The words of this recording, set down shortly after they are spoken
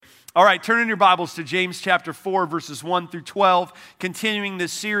All right, turn in your Bibles to James chapter 4, verses 1 through 12, continuing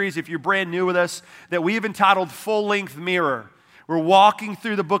this series, if you're brand new with us, that we have entitled Full-Length Mirror. We're walking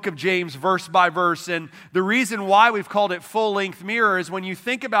through the book of James verse by verse, and the reason why we've called it Full-Length Mirror is when you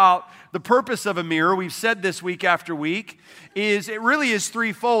think about the purpose of a mirror, we've said this week after week, is it really is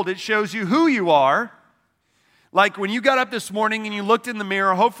threefold. It shows you who you are. Like when you got up this morning and you looked in the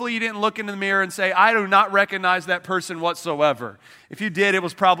mirror, hopefully you didn't look into the mirror and say, I do not recognize that person whatsoever. If you did, it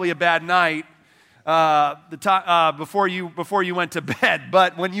was probably a bad night before you went to bed.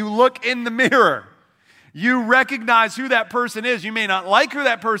 But when you look in the mirror, you recognize who that person is. You may not like who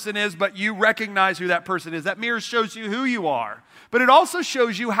that person is, but you recognize who that person is. That mirror shows you who you are. But it also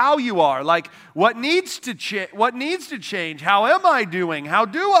shows you how you are, like what needs to change. How am I doing? How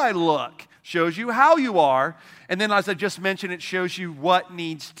do I look? Shows you how you are. And then, as I just mentioned, it shows you what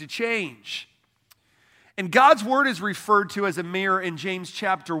needs to change. And God's Word is referred to as a mirror in James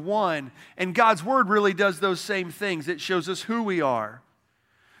chapter 1. And God's Word really does those same things. It shows us who we are.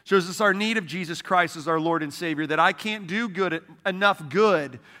 Shows us our need of Jesus Christ as our Lord and Savior. That I can't do enough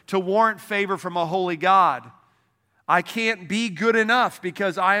good to warrant favor from a holy God. I can't be good enough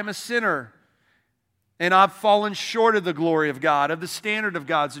because I am a sinner. And I've fallen short of the glory of God, of the standard of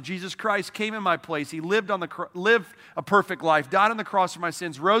God. So Jesus Christ came in my place. He lived a perfect life, died on the cross for my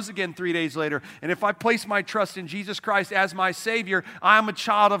sins, rose again 3 days later. And if I place my trust in Jesus Christ as my Savior, I am a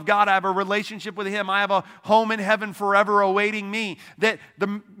child of God. I have a relationship with Him. I have a home in heaven forever awaiting me. That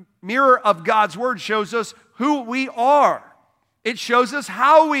the mirror of God's Word shows us who we are. It shows us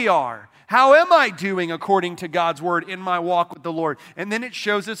how we are. How am I doing according to God's Word in my walk with the Lord? And then it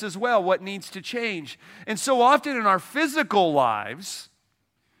shows us as well what needs to change. And so often in our physical lives,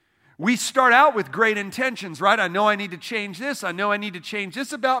 we start out with great intentions, right? I know I need to change this. I know I need to change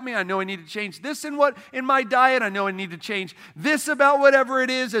this about me. I know I need to change this in my diet. I know I need to change this about whatever it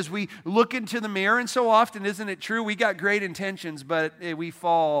is as we look into the mirror. And so often, isn't it true? We got great intentions, but we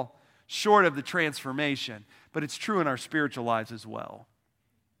fall short of the transformation. But it's true in our spiritual lives as well.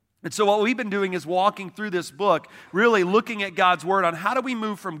 And so what we've been doing is walking through this book, really looking at God's Word on how do we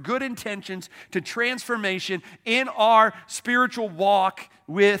move from good intentions to transformation in our spiritual walk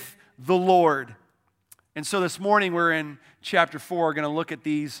with the Lord. And so this morning we're in chapter 4, we're going to look at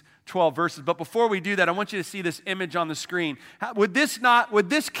these 12 verses. But before we do that, I want you to see this image on the screen. Would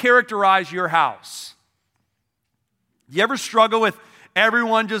this characterize your house? You ever struggle with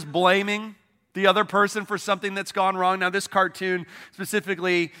everyone just blaming the other person for something that's gone wrong? Now, this cartoon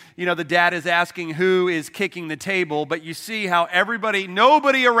specifically, the dad is asking who is kicking the table, but you see how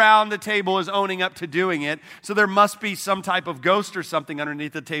nobody around the table is owning up to doing it, so there must be some type of ghost or something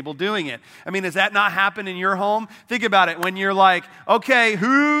underneath the table doing it. I mean, does that not happen in your home? Think about it. When you're like, okay,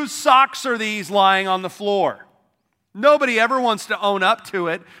 whose socks are these lying on the floor? Nobody ever wants to own up to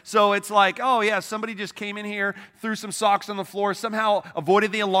it. So it's like, oh yeah, somebody just came in here, threw some socks on the floor, somehow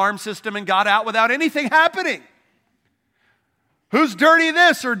avoided the alarm system and got out without anything happening. Who's dirty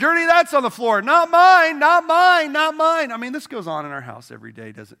this or dirty that's on the floor? Not mine, not mine, not mine. I mean, this goes on in our house every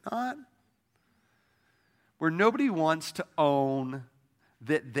day, does it not? Where nobody wants to own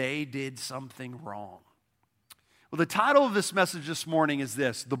that they did something wrong. Well, the title of this message this morning is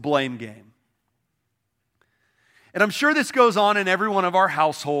this: The Blame Game. And I'm sure this goes on in every one of our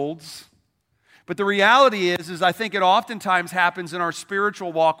households. But the reality is I think it oftentimes happens in our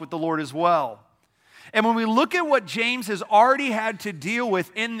spiritual walk with the Lord as well. And when we look at what James has already had to deal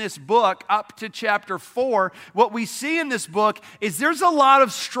with in this book up to chapter 4, what we see in this book is there's a lot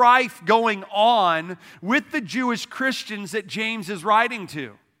of strife going on with the Jewish Christians that James is writing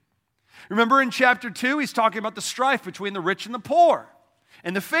to. Remember in chapter 2, he's talking about the strife between the rich and the poor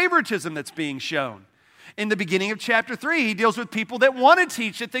and the favoritism that's being shown. In the beginning of chapter 3, he deals with people that want to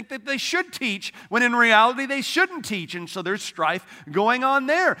teach, that think that they should teach, when in reality they shouldn't teach. And so there's strife going on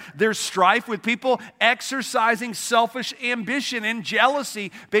there. There's strife with people exercising selfish ambition and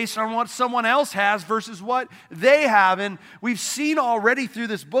jealousy based on what someone else has versus what they have. And we've seen already through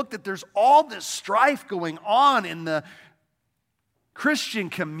this book that there's all this strife going on in the Christian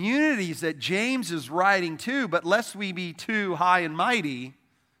communities that James is writing to. But lest we be too high and mighty,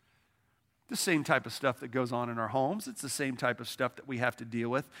 the same type of stuff that goes on in our homes. It's the same type of stuff that we have to deal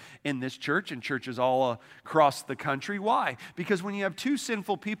with in this church and churches all across the country. Why? Because when you have two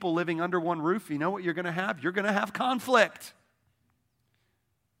sinful people living under one roof, you know what you're going to have? You're going to have conflict.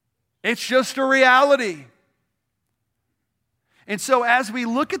 It's just a reality. And so as we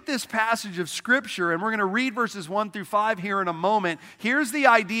look at this passage of Scripture, and we're going to read verses 1 through 5 here in a moment, here's the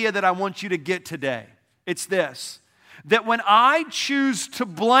idea that I want you to get today. It's this: that when I choose to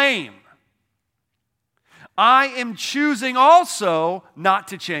blame, I am choosing also not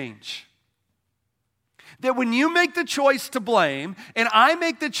to change. That when you make the choice to blame, and I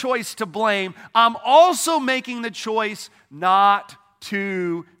make the choice to blame, I'm also making the choice not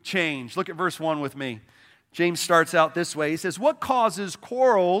to change. Look at verse 1 with me. James starts out this way. He says, what causes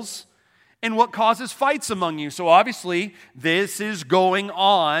quarrels and what causes fights among you? So obviously, this is going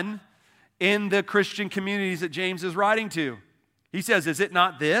on in the Christian communities that James is writing to. He says, is it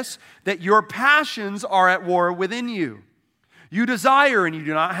not this, that your passions are at war within you? You desire and you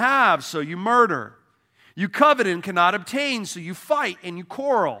do not have, so you murder. You covet and cannot obtain, so you fight and you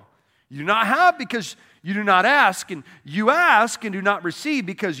quarrel. You do not have because you do not ask, and you ask and do not receive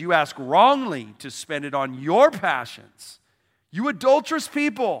because you ask wrongly to spend it on your passions. You adulterous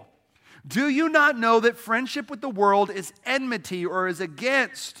people, do you not know that friendship with the world is enmity or is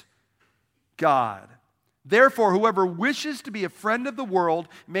against God? Therefore, whoever wishes to be a friend of the world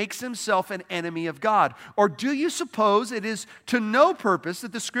makes himself an enemy of God. Or do you suppose it is to no purpose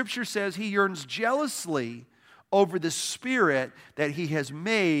that the Scripture says he yearns jealously over the Spirit that he has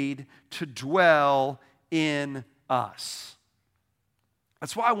made to dwell in us?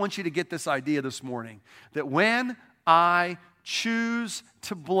 That's why I want you to get this idea this morning, that when I choose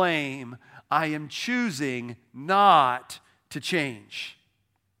to blame, I am choosing not to change.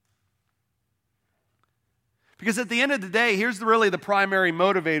 Because at the end of the day, here's really the primary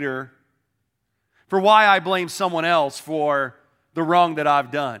motivator for why I blame someone else for the wrong that I've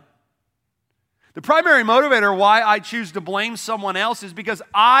done. The primary motivator why I choose to blame someone else is because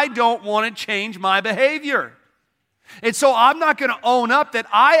I don't want to change my behavior. And so I'm not going to own up that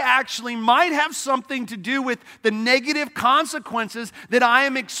I actually might have something to do with the negative consequences that I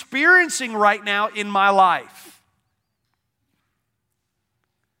am experiencing right now in my life.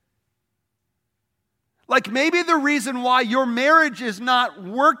 Like maybe the reason why your marriage is not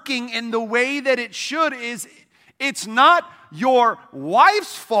working in the way that it should is it's not your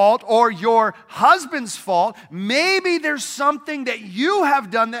wife's fault or your husband's fault. Maybe there's something that you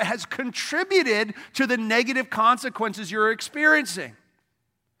have done that has contributed to the negative consequences you're experiencing.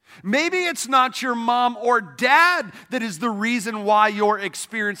 Maybe it's not your mom or dad that is the reason why you're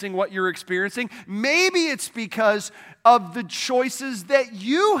experiencing what you're experiencing. Maybe it's because of the choices that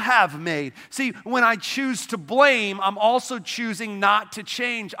you have made. See, when I choose to blame, I'm also choosing not to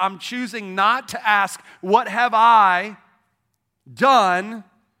change. I'm choosing not to ask, what have I done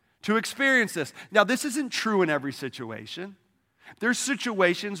to experience this? Now, this isn't true in every situation. There's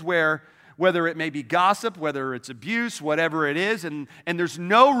situations where whether it may be gossip, whether it's abuse, whatever it is, and there's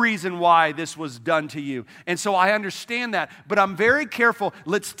no reason why this was done to you. And so I understand that, but I'm very careful.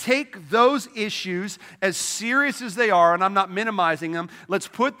 Let's take those issues as serious as they are, and I'm not minimizing them. Let's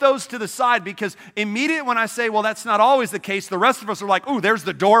put those to the side, because immediately when I say, well, that's not always the case, the rest of us are like, ooh, there's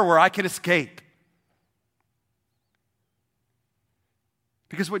the door where I can escape.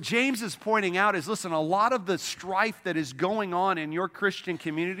 Because what James is pointing out is, listen, a lot of the strife that is going on in your Christian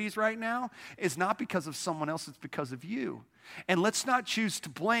communities right now is not because of someone else, it's because of you. And let's not choose to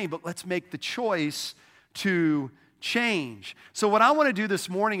blame, but let's make the choice to change. So what I want to do this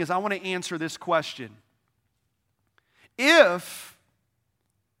morning is I want to answer this question. If,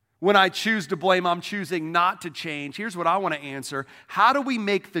 when I choose to blame, I'm choosing not to change, here's what I want to answer. How do we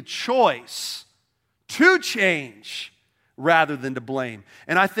make the choice to change rather than to blame?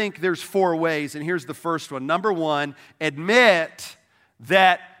 And I think there's 4 ways, and here's the first one. Number 1, admit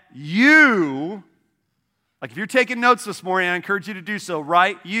that you, like if you're taking notes this morning, I encourage you to do so,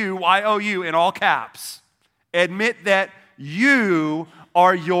 write you, Y-O-U, in all caps. Admit that you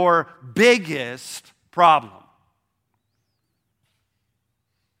are your biggest problem.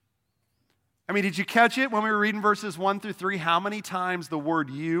 I mean, did you catch it when we were reading verses 1 through 3, how many times the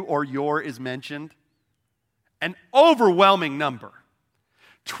word you or your is mentioned? An overwhelming number.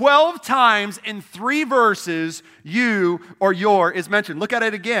 12 times in 3 verses, you or your is mentioned. Look at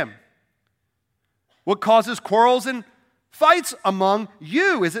it again. What causes quarrels and fights among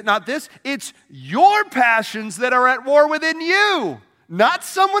you? Is it not this? It's your passions that are at war within you. Not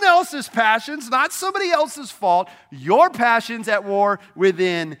someone else's passions, not somebody else's fault. Your passions at war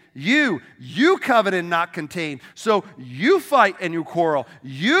within you. You covet and not contain. So you fight and you quarrel.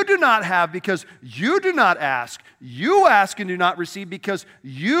 You do not have because you do not ask. You ask and do not receive because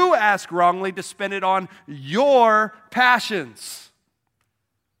you ask wrongly to spend it on your passions.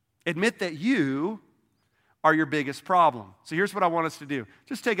 Admit that you are your biggest problem. So here's what I want us to do.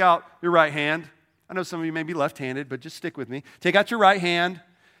 Just take out your right hand. I know some of you may be left-handed, but just stick with me. Take out your right hand,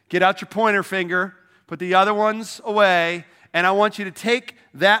 get out your pointer finger, put the other ones away, and I want you to take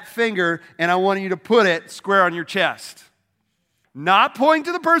that finger and I want you to put it square on your chest. Not point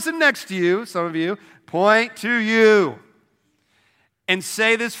to the person next to you, some of you. Point to you. And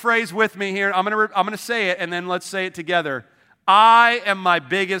say this phrase with me here. I'm going to say it, and then let's say it together. I am my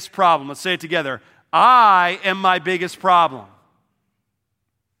biggest problem. Let's say it together. I am my biggest problem.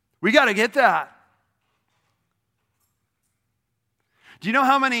 We got to get that. Do you know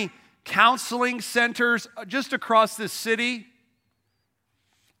how many counseling centers just across this city?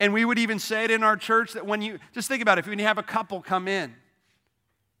 And we would even say it in our church that when you, just think about it, when you have a couple come in,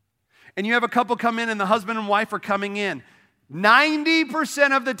 and you have a couple come in and the husband and wife are coming in,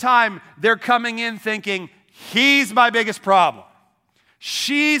 90% of the time they're coming in thinking, he's my biggest problem.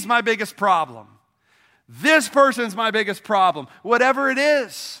 She's my biggest problem. This person's my biggest problem. Whatever it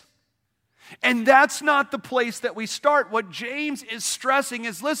is. And that's not the place that we start. What James is stressing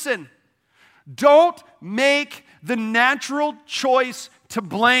is, listen, don't make the natural choice to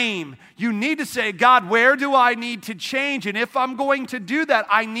blame. You need to say, God, where do I need to change? And if I'm going to do that,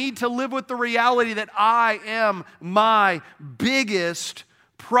 I need to live with the reality that I am my biggest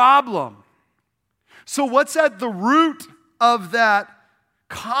problem. So what's at the root of that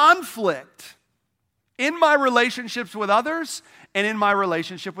conflict in my relationships with others and in my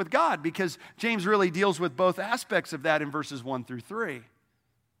relationship with God? Because James really deals with both aspects of that in verses 1 through 3.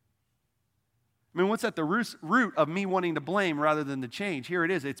 I mean, what's at the root of me wanting to blame rather than to change? Here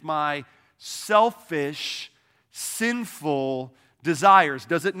it is. It's my selfish, sinful desires.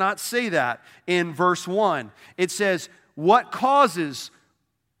 Does it not say that in verse 1? It says, what causes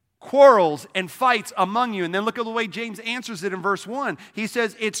quarrels and fights among you? And then look at the way James answers it in verse 1. He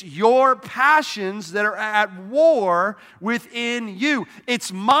says, it's your passions that are at war within you.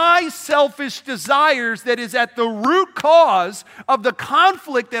 It's my selfish desires that is at the root cause of the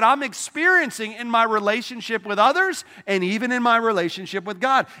conflict that I'm experiencing in my relationship with others and even in my relationship with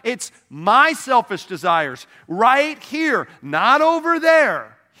God. It's my selfish desires right here, not over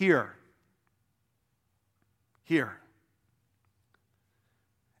there, here. Here.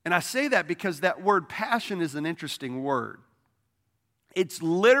 And I say that because that word passion is an interesting word. It's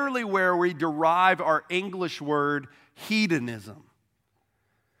literally where we derive our English word hedonism.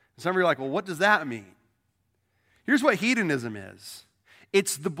 Some of you are like, well, what does that mean? Here's what hedonism is.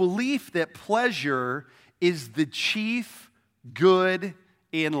 It's the belief that pleasure is the chief good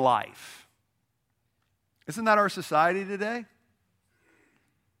in life. Isn't that our society today?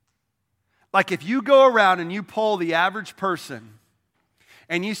 Like if you go around and you poll the average person,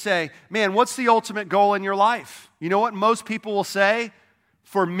 and you say, man, what's the ultimate goal in your life? You know what most people will say?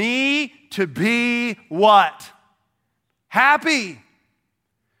 For me to be what? Happy.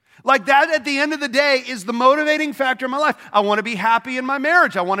 Like that at the end of the day is the motivating factor in my life. I want to be happy in my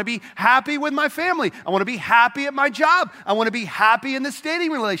marriage. I want to be happy with my family. I want to be happy at my job. I want to be happy in this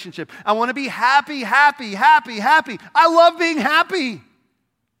dating relationship. I want to be happy, happy, happy, happy. I love being happy.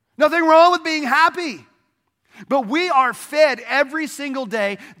 Nothing wrong with being happy. But we are fed every single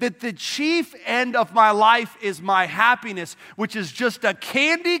day that the chief end of my life is my happiness, which is just a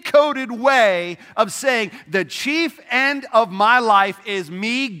candy-coated way of saying the chief end of my life is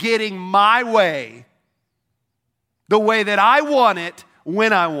me getting my way, the way that I want it,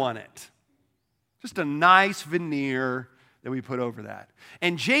 when I want it. Just a nice veneer that we put over that.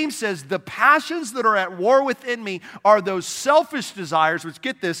 And James says the passions that are at war within me are those selfish desires, which,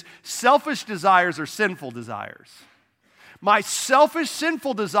 get this, selfish desires are sinful desires. My selfish,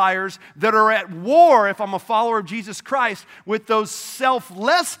 sinful desires that are at war, if I'm a follower of Jesus Christ, with those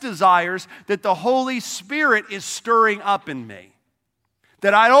selfless desires that the Holy Spirit is stirring up in me.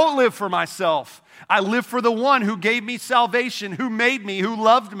 That I don't live for myself. I live for the one who gave me salvation, who made me, who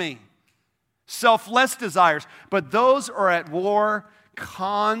loved me. Selfless desires. But those are at war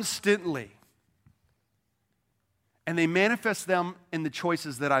constantly. And they manifest them in the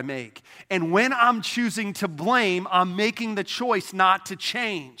choices that I make. And when I'm choosing to blame, I'm making the choice not to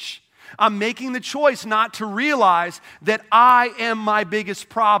change. I'm making the choice not to realize that I am my biggest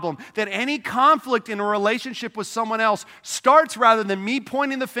problem. That any conflict in a relationship with someone else starts rather than me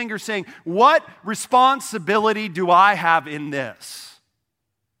pointing the finger saying, what responsibility do I have in this?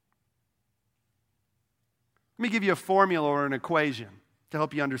 Let me give you a formula or an equation to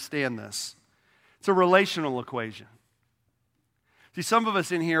help you understand this. It's a relational equation. See, some of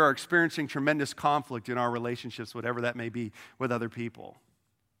us in here are experiencing tremendous conflict in our relationships, whatever that may be, with other people.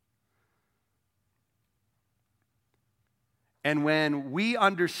 And when we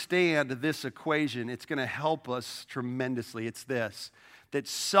understand this equation, it's going to help us tremendously. It's this, that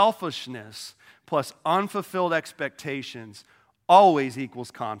selfishness plus unfulfilled expectations always equals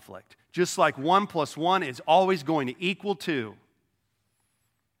conflict. Just like 1 + 1 is always going to equal 2.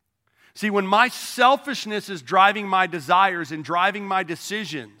 See, when my selfishness is driving my desires and driving my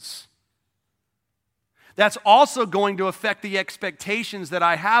decisions, That's also going to affect the expectations that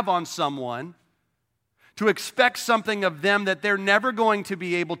I have on someone, to expect something of them that they're never going to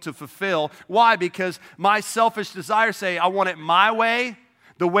be able to fulfill. Why? Because my selfish desires say, I want it my way,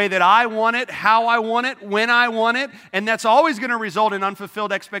 the way that I want it, how I want it, when I want it, and that's always going to result in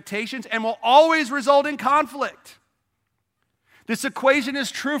unfulfilled expectations and will always result in conflict. This equation is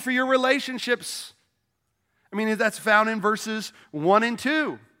true for your relationships. I mean, that's found in verses 1 and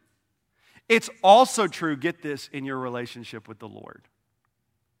 2. It's also true, get this, in your relationship with the Lord.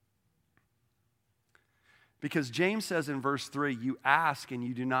 Because James says in verse 3, you ask and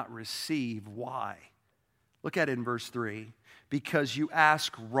you do not receive. Why? Look at it in verse 3. Because you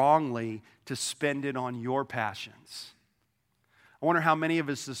ask wrongly to spend it on your passions. I wonder how many of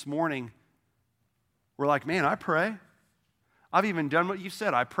us this morning were like, man, I pray. I've even done what you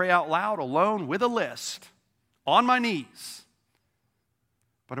said. I pray out loud, alone, with a list, on my knees.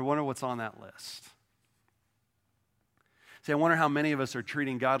 But I wonder what's on that list. See, I wonder how many of us are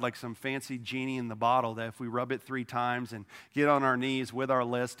treating God like some fancy genie in the bottle that if we rub it 3 times and get on our knees with our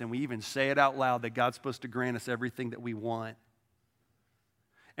list and we even say it out loud that God's supposed to grant us everything that we want.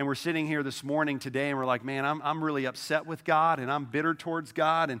 And we're sitting here this morning today and we're like, man, I'm really upset with God and I'm bitter towards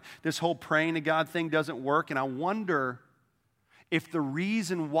God and this whole praying to God thing doesn't work. And I wonder if the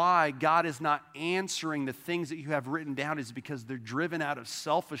reason why God is not answering the things that you have written down is because they're driven out of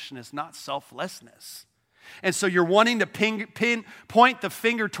selfishness, not selflessness. And so you're wanting to point the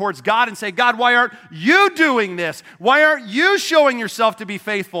finger towards God and say, God, why aren't you doing this? Why aren't you showing yourself to be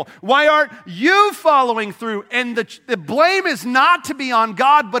faithful? Why aren't you following through? And the blame is not to be on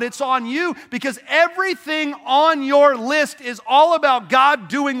God, but it's on you, because everything on your list is all about God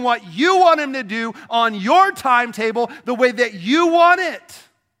doing what you want Him to do on your timetable, the way that you want it.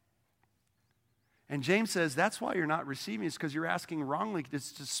 And James says that's why you're not receiving, is because you're asking wrongly to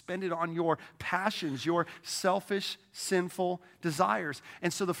spend it on your passions, your selfish, sinful desires.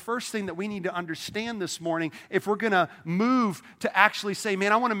 And so the first thing that we need to understand this morning, if we're going to move to actually say,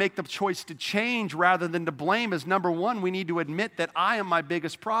 man, I want to make the choice to change rather than to blame, is number one, we need to admit that I am my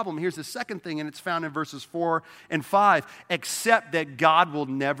biggest problem. Here's the second thing, and it's found in verses 4 and 5. Accept that God will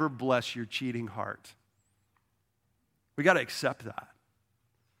never bless your cheating heart. We got to accept that.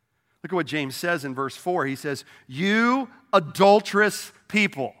 Look at what James says in verse 4. He says, you adulterous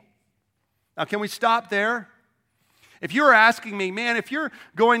people. Now, can we stop there? If you're asking me, man, if you're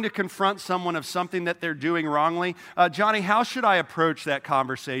going to confront someone of something that they're doing wrongly, Johnny, how should I approach that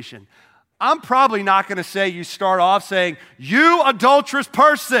conversation? I'm probably not going to say you start off saying, you adulterous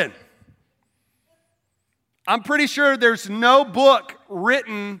person. I'm pretty sure there's no book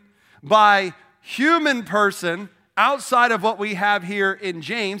written by human person outside of what we have here in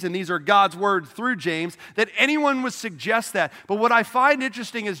James, and these are God's word through James, that anyone would suggest that. But what I find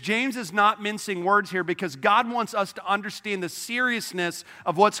interesting is James is not mincing words here, because God wants us to understand the seriousness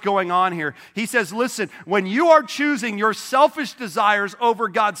of what's going on here. He says, listen, when you are choosing your selfish desires over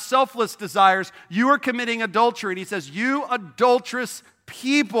God's selfless desires, you are committing adultery. And he says, you adulterous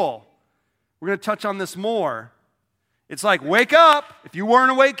people. We're going to touch on this more. It's like, wake up. If you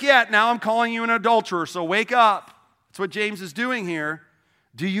weren't awake yet, now I'm calling you an adulterer, so wake up. That's what James is doing here.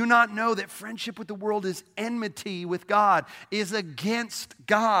 Do you not know that friendship with the world is enmity with God, is against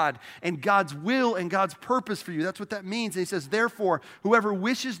God and God's will and God's purpose for you? That's what that means. And he says, therefore, whoever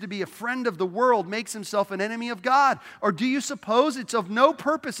wishes to be a friend of the world makes himself an enemy of God. Or do you suppose it's of no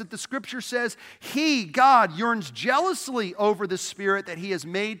purpose that the scripture says, He, God, yearns jealously over the Spirit that He has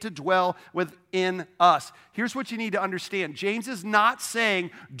made to dwell within us? Here's what you need to understand. James is not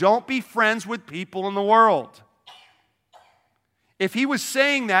saying, don't be friends with people in the world. If he was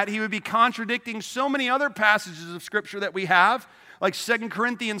saying that, he would be contradicting so many other passages of Scripture that we have, like 2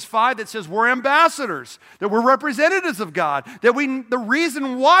 Corinthians 5 that says we're ambassadors, that we're representatives of God, that the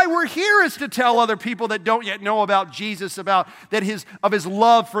reason why we're here is to tell other people that don't yet know about Jesus, about His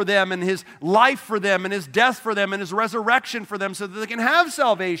love for them and His life for them and His death for them and His resurrection for them so that they can have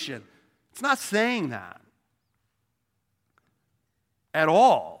salvation. It's not saying that at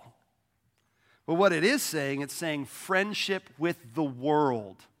all. But what it is saying, it's saying friendship with the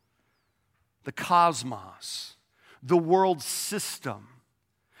world, the cosmos, the world system,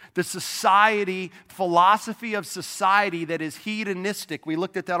 the society, philosophy of society that is hedonistic. We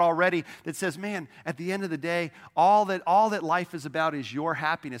looked at that already, that says, man, at the end of the day, all that life is about is your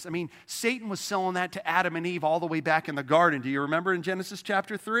happiness. I mean, Satan was selling that to Adam and Eve all the way back in the garden. Do you remember in Genesis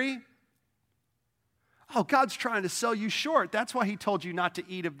chapter 3? Oh, God's trying to sell you short. That's why He told you not to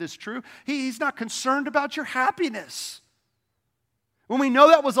eat of this tree. He's not concerned about your happiness. When we know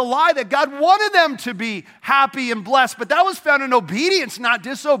that was a lie, that God wanted them to be happy and blessed, but that was found in obedience, not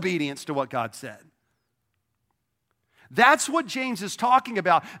disobedience to what God said. That's what James is talking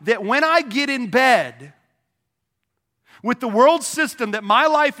about. That when I get in bed with the world system, that my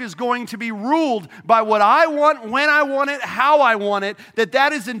life is going to be ruled by what I want, when I want it, how I want it,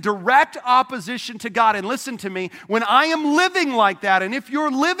 that is in direct opposition to God. And listen to me, when I am living like that, and if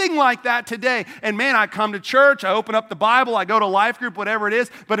you're living like that today, and man, I come to church, I open up the Bible, I go to life group, whatever it is,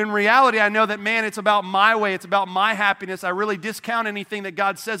 but in reality, I know that, man, it's about my way, it's about my happiness. I really discount anything that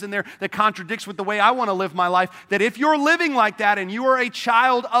God says in there that contradicts with the way I want to live my life. That if you're living like that and you are a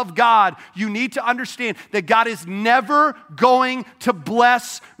child of God, you need to understand that God is never going to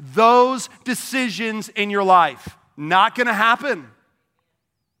bless those decisions in your life. Not going to happen.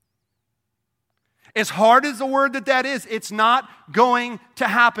 As hard as the word that is, it's not going to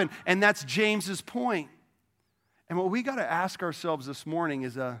happen. And that's James's point. And what we got to ask ourselves this morning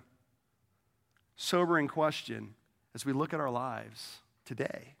is a sobering question as we look at our lives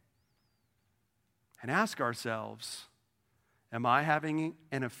today. And ask ourselves, am I having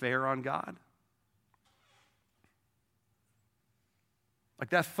an affair on God? Like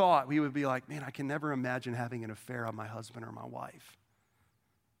that thought, we would be like, man, I can never imagine having an affair on my husband or my wife.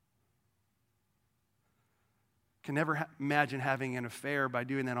 Can never imagine having an affair by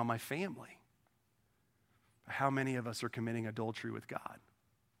doing that on my family. How many of us are committing adultery with God?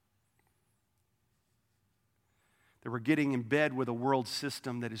 That we're getting in bed with a world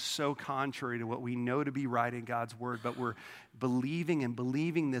system that is so contrary to what we know to be right in God's word, but we're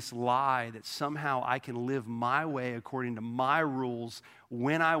believing this lie that somehow I can live my way according to my rules,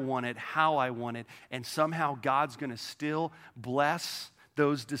 when I want it, how I want it, and somehow God's going to still bless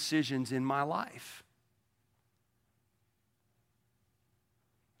those decisions in my life.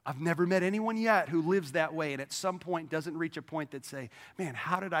 I've never met anyone yet who lives that way and at some point doesn't reach a point that say, man,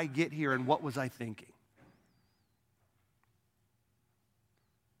 how did I get here and what was I thinking?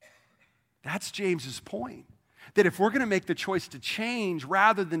 That's James's point. That if we're going to make the choice to change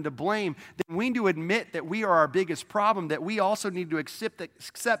rather than to blame, then we need to admit that we are our biggest problem, that we also need to accept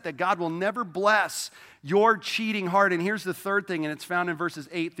that God will never bless your cheating heart. And here's the third thing, and it's found in verses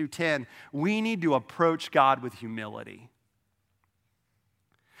 8 through 10. We need to approach God with humility.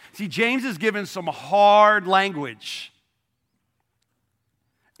 See, James is given some hard language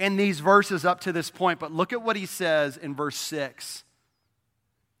in these verses up to this point, but look at what he says in verse 6.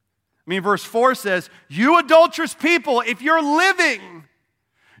 Verse 4 says, you adulterous people, if you're living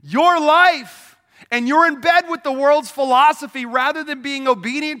your life and you're in bed with the world's philosophy rather than being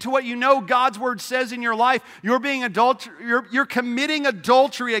obedient to what you know God's word says in your life, you're committing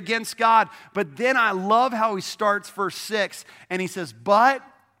adultery against God. But then I love how he starts verse 6 and he says, but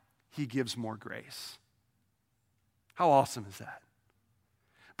he gives more grace. How awesome is that?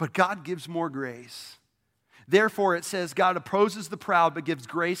 But God gives more grace. Therefore, it says, God opposes the proud, but gives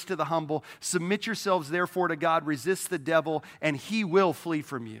grace to the humble. Submit yourselves, therefore, to God. Resist the devil, and he will flee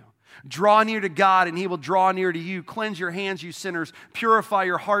from you. Draw near to God, and he will draw near to you. Cleanse your hands, you sinners. Purify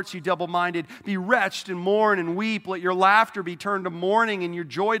your hearts, you double-minded. Be wretched and mourn and weep. Let your laughter be turned to mourning and your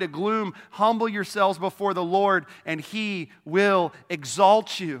joy to gloom. Humble yourselves before the Lord, and he will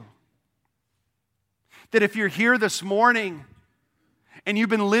exalt you. That if you're here this morning, and you've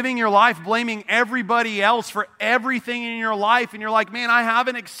been living your life blaming everybody else for everything in your life, and you're like, man, I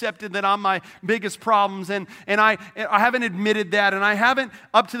haven't accepted that I'm my biggest problems, and I haven't admitted that, and I haven't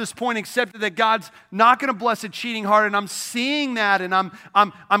up to this point accepted that God's not going to bless a cheating heart, and I'm seeing that, and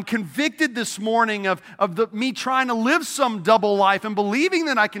I'm convicted this morning of me trying to live some double life and believing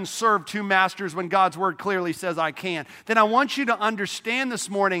that I can serve two masters when God's word clearly says I can't. Then I want you to understand this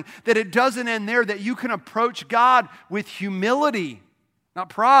morning that it doesn't end there, that you can approach God with humility. Not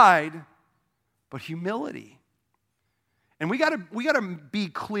pride, but humility. And we gotta be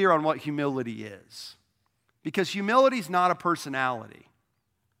clear on what humility is. Because humility is not a personality.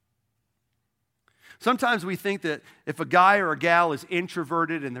 Sometimes we think that if a guy or a gal is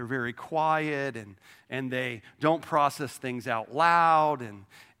introverted and they're very quiet and they don't process things out loud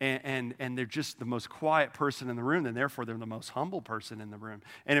and they're just the most quiet person in the room, then therefore they're the most humble person in the room.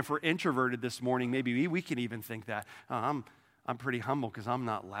 And if we're introverted this morning, maybe we can even think that, I'm pretty humble because I'm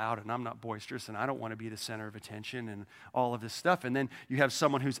not loud and I'm not boisterous and I don't want to be the center of attention and all of this stuff. And then you have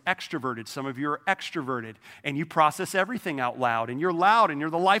someone who's extroverted. Some of you are extroverted and you process everything out loud and you're loud and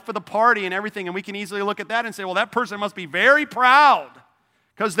you're the life of the party and everything. And we can easily look at that and say, well, that person must be very proud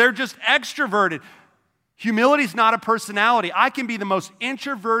because they're just extroverted. Humility is not a personality. I can be the most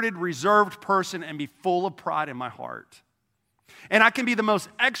introverted, reserved person and be full of pride in my heart. And I can be the most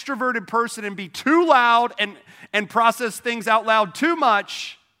extroverted person and be too loud and process things out loud too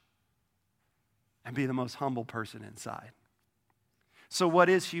much and be the most humble person inside. So what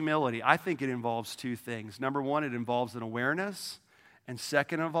is humility? I think it involves two things. Number one, it involves an awareness. And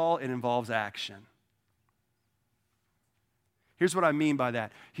second of all, it involves action. Here's what I mean by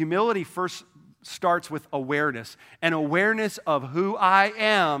that. Humility first starts with awareness, an awareness of who I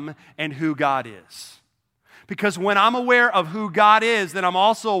am and who God is. Because when I'm aware of who God is, then I'm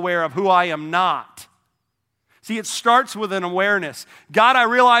also aware of who I am not. See, it starts with an awareness. God, I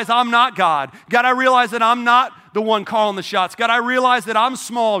realize I'm not God. God, I realize that I'm not the one calling the shots. God, I realize that I'm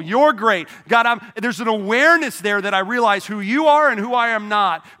small. You're great. God, there's an awareness there that I realize who you are and who I am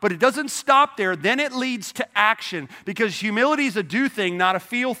not. But it doesn't stop there. Then it leads to action, because humility is a do thing, not a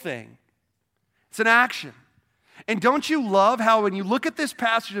feel thing. It's an action. And don't you love how when you look at this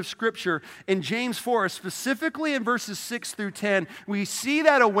passage of Scripture in James 4, specifically in verses 6 through 10, we see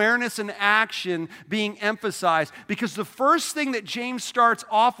that awareness and action being emphasized, because the first thing that James starts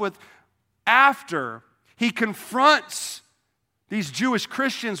off with after he confronts these Jewish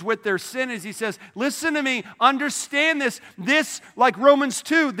Christians with their sin is he says, listen to me, understand this, like Romans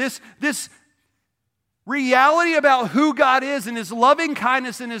 2, this reality about who God is and His loving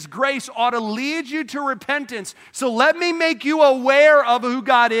kindness and His grace ought to lead you to repentance. So let me make you aware of who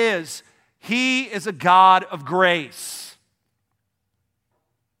God is. He is a God of grace.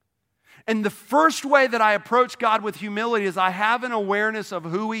 And the first way that I approach God with humility is I have an awareness of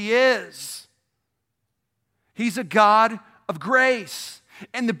who He is. He's a God of grace.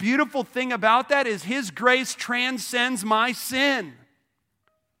 And the beautiful thing about that is His grace transcends my sin.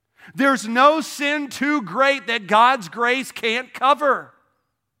 There's no sin too great that God's grace can't cover.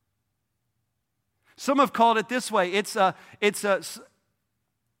 Some have called it this way. It's the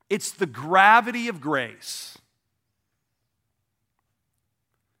gravity of grace.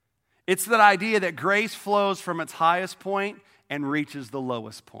 It's that idea that grace flows from its highest point and reaches the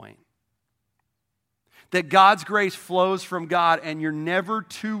lowest point. That God's grace flows from God, and you're never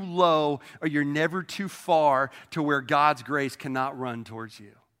too low or you're never too far to where God's grace cannot run towards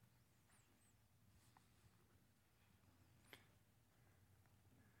you.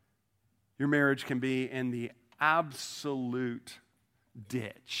 Your marriage can be in the absolute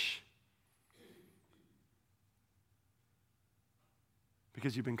ditch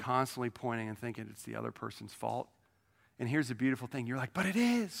because you've been constantly pointing and thinking it's the other person's fault. And here's the beautiful thing. You're like, but it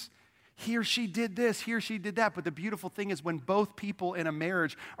is. He or she did this, he or she did that. But the beautiful thing is when both people in a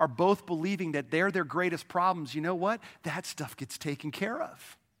marriage are both believing that they're their greatest problems, you know what? That stuff gets taken care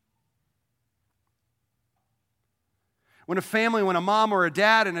of. When a family, when a mom or a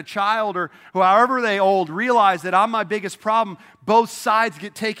dad and a child or however they old realize that I'm my biggest problem, both sides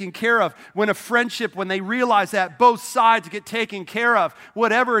get taken care of. When a friendship, when they realize that, both sides get taken care of.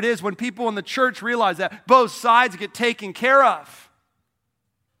 Whatever it is, when people in the church realize that, both sides get taken care of.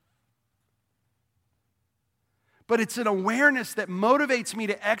 But it's an awareness that motivates me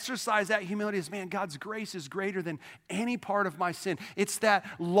to exercise that humility is, man, God's grace is greater than any part of my sin. It's that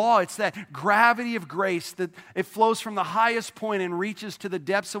law, it's that gravity of grace that it flows from the highest point and reaches to the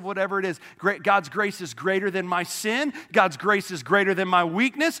depths of whatever it is. God's grace is greater than my sin. God's grace is greater than my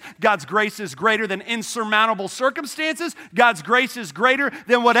weakness. God's grace is greater than insurmountable circumstances. God's grace is greater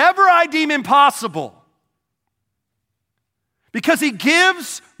than whatever I deem impossible. Because He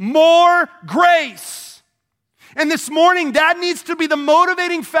gives more grace. And this morning, that needs to be the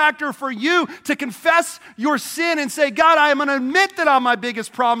motivating factor for you to confess your sin and say, God, I am going to admit that I'm my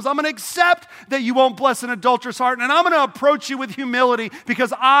biggest problems. I'm going to accept that you won't bless an adulterous heart. And I'm going to approach you with humility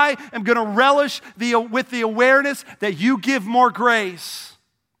because I am going to relish with the awareness that you give more grace.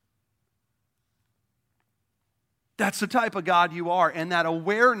 That's the type of God you are. And that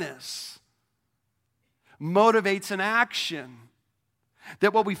awareness motivates an action.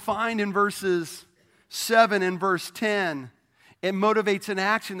 That what we find in verses 7 and verse 10, it motivates an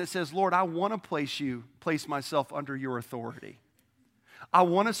action that says, Lord, I want to place myself under your authority. I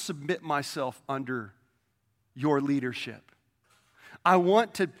want to submit myself under your leadership. I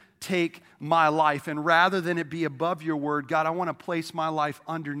want to take my life, and rather than it be above your word, God, I want to place my life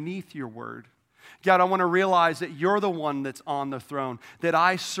underneath your word. God, I want to realize that you're the one that's on the throne, that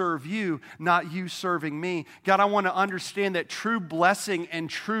I serve you, not you serving me. God, I want to understand that true blessing and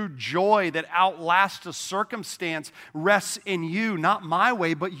true joy that outlasts a circumstance rests in you, not my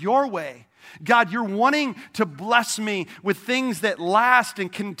way, but your way. God, you're wanting to bless me with things that last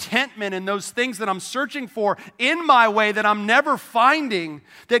and contentment and those things that I'm searching for in my way that I'm never finding,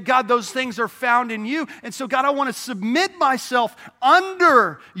 that God, those things are found in you. And so God, I want to submit myself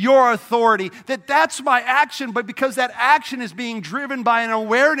under your authority, that's my action, but because that action is being driven by an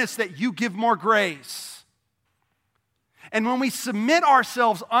awareness that you give more grace. And when we submit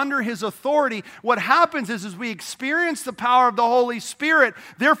ourselves under his authority, what happens is we experience the power of the Holy Spirit.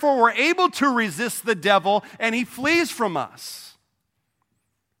 Therefore, we're able to resist the devil and he flees from us.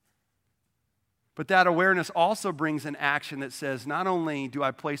 But that awareness also brings an action that says, not only do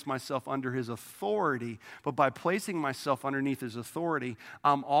I place myself under his authority, but by placing myself underneath his authority,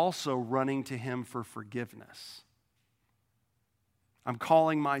 I'm also running to him for forgiveness. I'm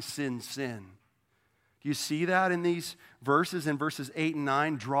calling my sin, sin. Do you see that in these verses, in verses 8 and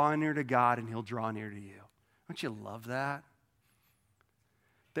 9? Draw near to God and he'll draw near to you. Don't you love that?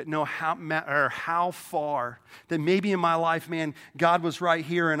 That no how far, that maybe in my life, man, God was right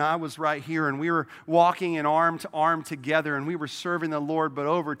here and I was right here and we were walking in arm to arm together and we were serving the Lord, but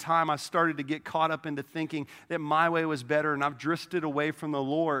over time I started to get caught up into thinking that my way was better and I've drifted away from the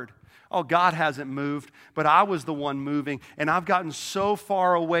Lord. Oh, God hasn't moved, but I was the one moving, and I've gotten so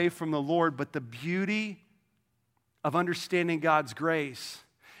far away from the Lord. But the beauty of understanding God's grace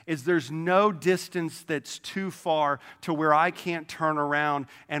is there's no distance that's too far to where I can't turn around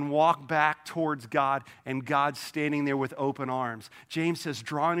and walk back towards God, and God's standing there with open arms. James says,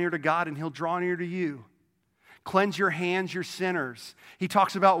 draw near to God, and he'll draw near to you. Cleanse your hands, you're sinners. He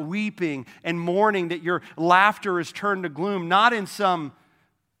talks about weeping and mourning, that your laughter is turned to gloom, not in some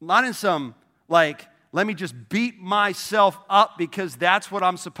like, let me just beat myself up because that's what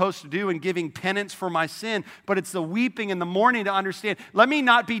I'm supposed to do and giving penance for my sin. But it's the weeping and the mourning to understand, let me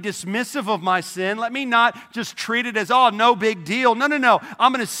not be dismissive of my sin. Let me not just treat it as, oh, no big deal. No.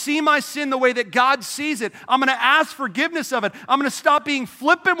 I'm going to see my sin the way that God sees it. I'm going to ask forgiveness of it. I'm going to stop being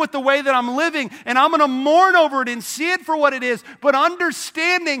flippant with the way that I'm living, and I'm going to mourn over it and see it for what it is, but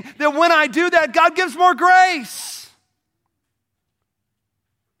understanding that when I do that, God gives more grace.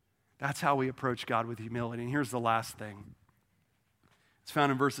 That's how we approach God with humility. And here's the last thing. It's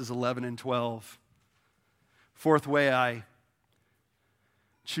found in verses 11 and 12. Fourth way I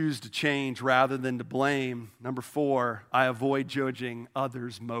choose to change rather than to blame. Number 4, I avoid judging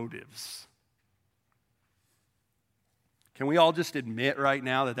others' motives. Can we all just admit right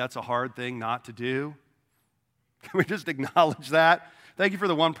now that that's a hard thing not to do? Can we just acknowledge that? Thank you for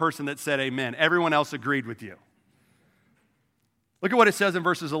the one person that said amen. Everyone else agreed with you. Look at what it says in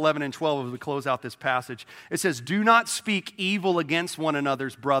verses 11 and 12 as we close out this passage. It says, do not speak evil against one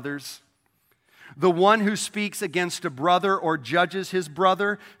another's brothers. The one who speaks against a brother or judges his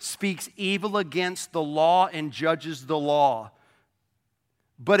brother speaks evil against the law and judges the law.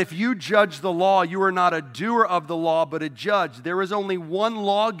 But if you judge the law, you are not a doer of the law, but a judge. There is only one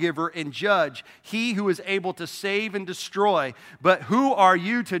lawgiver and judge, he who is able to save and destroy. But who are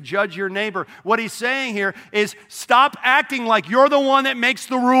you to judge your neighbor? What he's saying here is stop acting like you're the one that makes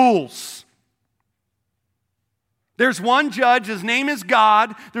the rules. There's one judge, his name is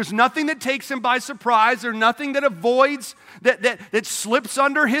God. There's nothing that takes him by surprise. There's nothing that avoids, that slips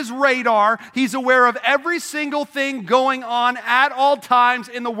under his radar. He's aware of every single thing going on at all times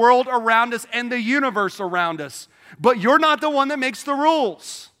in the world around us and the universe around us. But you're not the one that makes the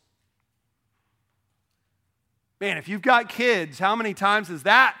rules. Man, if you've got kids, how many times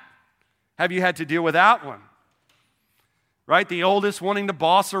have you had to deal with that one? Right? The oldest wanting to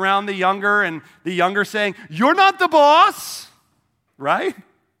boss around the younger, and the younger saying, you're not the boss, right?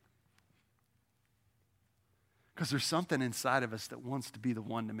 Because there's something inside of us that wants to be the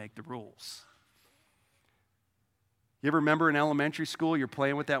one to make the rules. You ever remember in elementary school, you're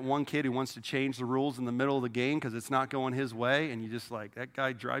playing with that one kid who wants to change the rules in the middle of the game because it's not going his way, and you just like, that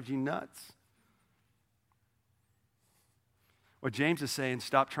guy drives you nuts. What James is saying,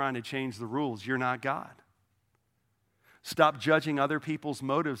 stop trying to change the rules. You're not God. Stop judging other people's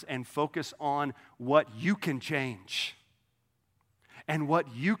motives and focus on what you can change. And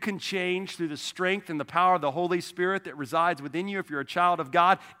what you can change through the strength and the power of the Holy Spirit that resides within you if you're a child of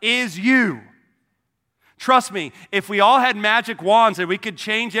God is you. Trust me, if we all had magic wands and we could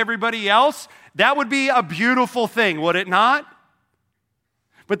change everybody else, that would be a beautiful thing, would it not?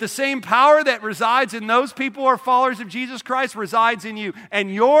 But the same power that resides in those people who are followers of Jesus Christ resides in you.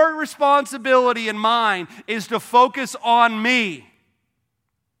 And your responsibility and mine is to focus on me.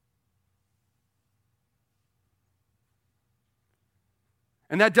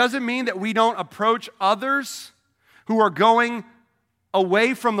 And that doesn't mean that we don't approach others who are going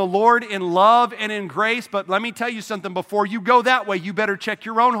away from the Lord in love and in grace. But let me tell you something. Before you go that way, you better check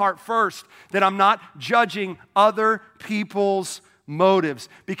your own heart first, that I'm not judging other people's motives.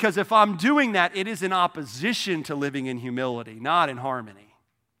 Because if I'm doing that, it is in opposition to living in humility, not in harmony.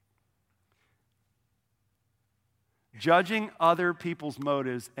 Judging other people's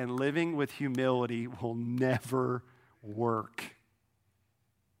motives and living with humility will never work.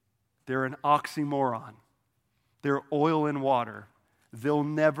 They're an oxymoron. They're oil and water. They'll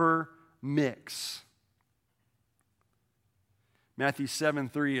never mix. Matthew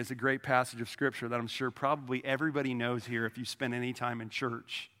 7:3 is a great passage of Scripture that I'm sure probably everybody knows here if you spend any time in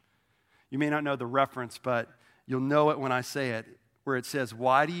church. You may not know the reference, but you'll know it when I say it, where it says,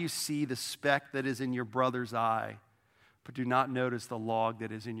 "Why do you see the speck that is in your brother's eye, but do not notice the log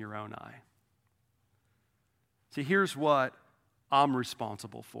that is in your own eye?" See, here's what I'm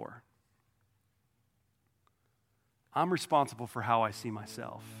responsible for. I'm responsible for how I see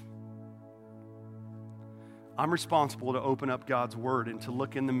myself. I'm responsible to open up God's Word and to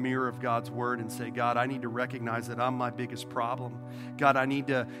look in the mirror of God's Word and say, God, I need to recognize that I'm my biggest problem. God, I need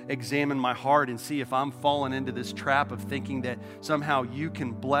to examine my heart and see if I'm falling into this trap of thinking that somehow you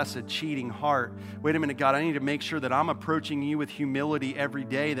can bless a cheating heart. Wait a minute, God, I need to make sure that I'm approaching you with humility every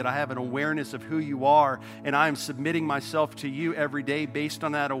day, that I have an awareness of who you are, and I am submitting myself to you every day based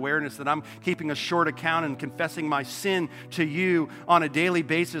on that awareness, that I'm keeping a short account and confessing my sin to you on a daily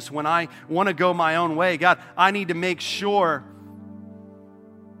basis when I want to go my own way. God, I need to make sure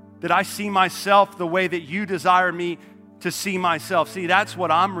that I see myself the way that you desire me to see myself. See, that's what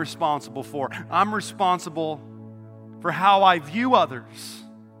I'm responsible for. I'm responsible for how I view others.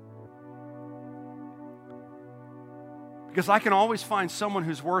 Because I can always find someone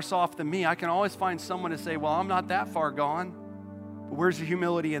who's worse off than me. I can always find someone to say, well, I'm not that far gone. But where's the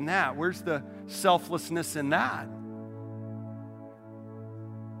humility in that? Where's the selflessness in that?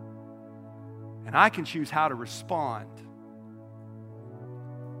 And I can choose how to respond.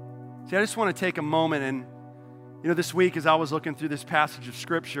 See, I just want to take a moment and, this week as I was looking through this passage of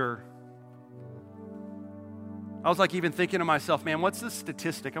Scripture, I was like even thinking to myself, man, what's the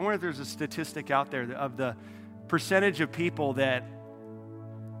statistic? I wonder if there's a statistic out there of the percentage of people that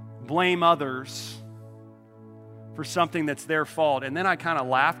blame others for something that's their fault. And then I kind of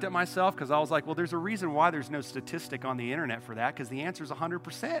laughed at myself because I was like, well, there's a reason why there's no statistic on the internet for that, because the answer is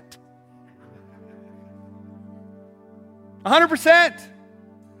 100%. 100%.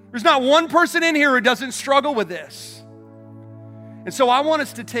 There's not one person in here who doesn't struggle with this. And so I want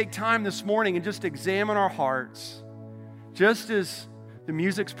us to take time this morning and just examine our hearts, just as the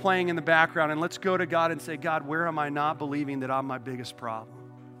music's playing in the background, and let's go to God and say, God, where am I not believing that I'm my biggest problem?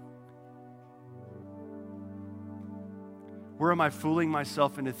 Where am I fooling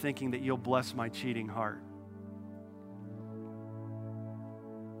myself into thinking that you'll bless my cheating heart?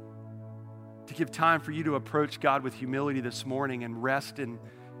 To give time for you to approach God with humility this morning and rest and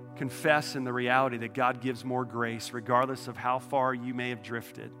confess in the reality that God gives more grace regardless of how far you may have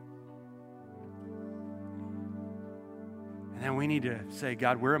drifted. And then we need to say,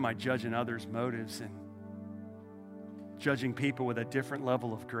 God, where am I judging others' motives and judging people with a different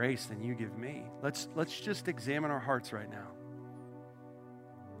level of grace than you give me? Let's just examine our hearts right now.